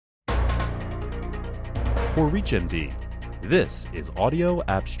For ReachMD, this is Audio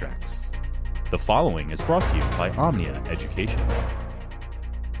Abstracts. The following is brought to you by Omnia Education.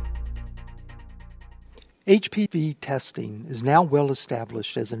 HPV testing is now well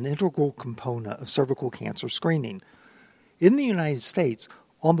established as an integral component of cervical cancer screening. In the United States,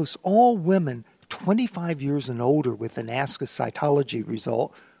 almost all women 25 years and older with an ASC cytology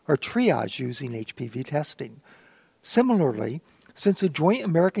result are triaged using HPV testing. Similarly, since the Joint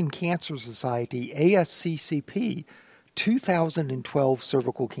American Cancer Society ASCCP 2012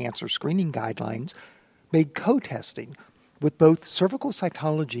 cervical cancer screening guidelines made co-testing with both cervical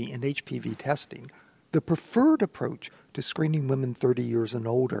cytology and HPV testing the preferred approach to screening women 30 years and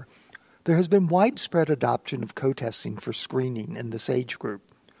older, there has been widespread adoption of co-testing for screening in this age group.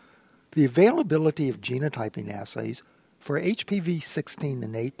 The availability of genotyping assays for HPV-16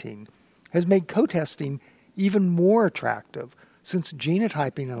 and 18 has made co-testing even more attractive since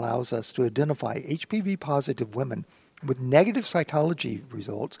genotyping allows us to identify HPV-positive women with negative cytology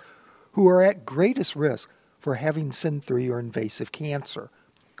results who are at greatest risk for having CYN3 or invasive cancer,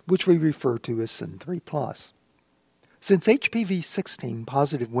 which we refer to as CYN3+. Since HPV-16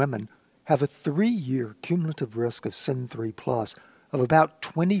 positive women have a 3-year cumulative risk of CYN3+ of about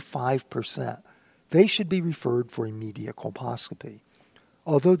 25%, they should be referred for immediate colposcopy.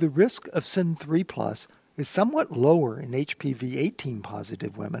 Although the risk of CYN3+ is somewhat lower in HPV-18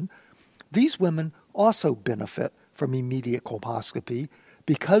 positive women, these women also benefit from immediate colposcopy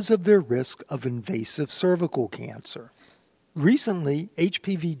because of their risk of invasive cervical cancer. Recently,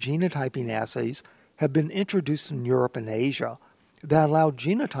 HPV genotyping assays have been introduced in Europe and Asia that allow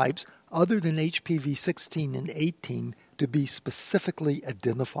genotypes other than HPV-16 and 18 to be specifically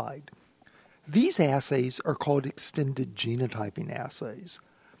identified. These assays are called extended genotyping assays.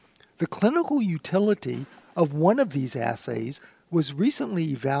 The clinical utility of one of these assays was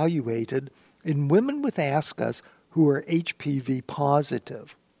recently evaluated in women with ASC-US who are HPV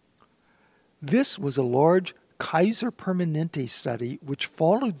positive. This was a large Kaiser Permanente study which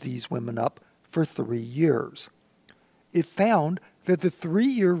followed these women up for 3 years. It found that the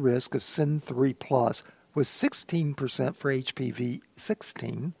 3-year risk of CYN3+ was 16% for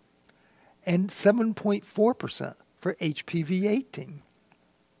HPV-16 and 7.4% for HPV-18.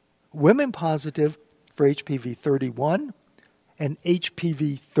 Women positive for HPV-31 and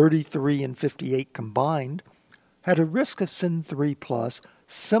HPV-33 and 58 combined had a risk of CYN3+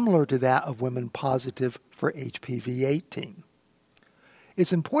 similar to that of women positive for HPV-18.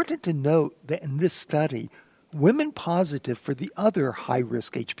 It's important to note that in this study, women positive for the other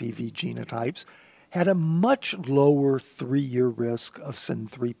high-risk HPV genotypes had a much lower 3-year risk of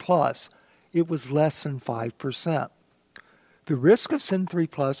CYN3+. It was less than 5%. The risk of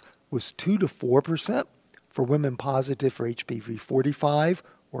CYN3+ was 2 to 4% for women positive for HPV-45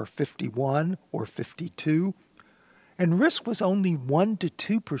 or 51 or 52, and risk was only 1 to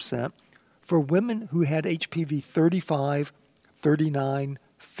 2% for women who had HPV-35, 39,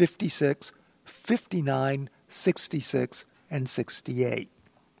 56, 59, 66, and 68.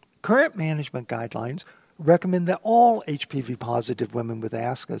 Current management guidelines recommend that all HPV-positive women with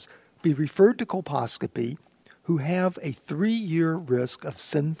ASC-US be referred to colposcopy who have a 3-year risk of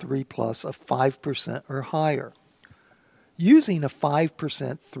CYN3+ of 5% or higher. Using a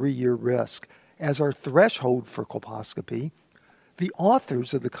 5% 3-year risk as our threshold for colposcopy, the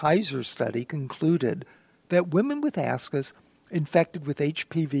authors of the Kaiser study concluded that women with ASC-US infected with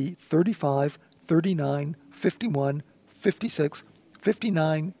HPV 35, 39, 51, 56,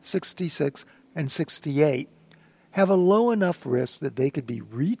 59, 66, and 68 have a low enough risk that they could be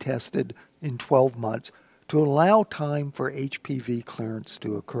retested in 12 months to allow time for HPV clearance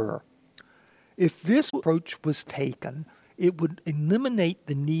to occur. If this approach was taken, it would eliminate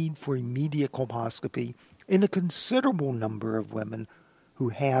the need for immediate colposcopy in a considerable number of women who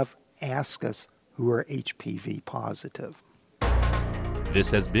have ASC-US who are HPV positive.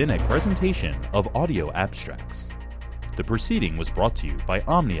 This has been a presentation of Audio Abstracts. The proceeding was brought to you by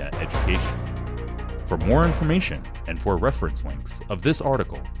Omnia Education. For more information and for reference links of this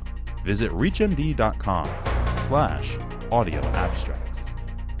article, visit reachmd.com/audioabstract.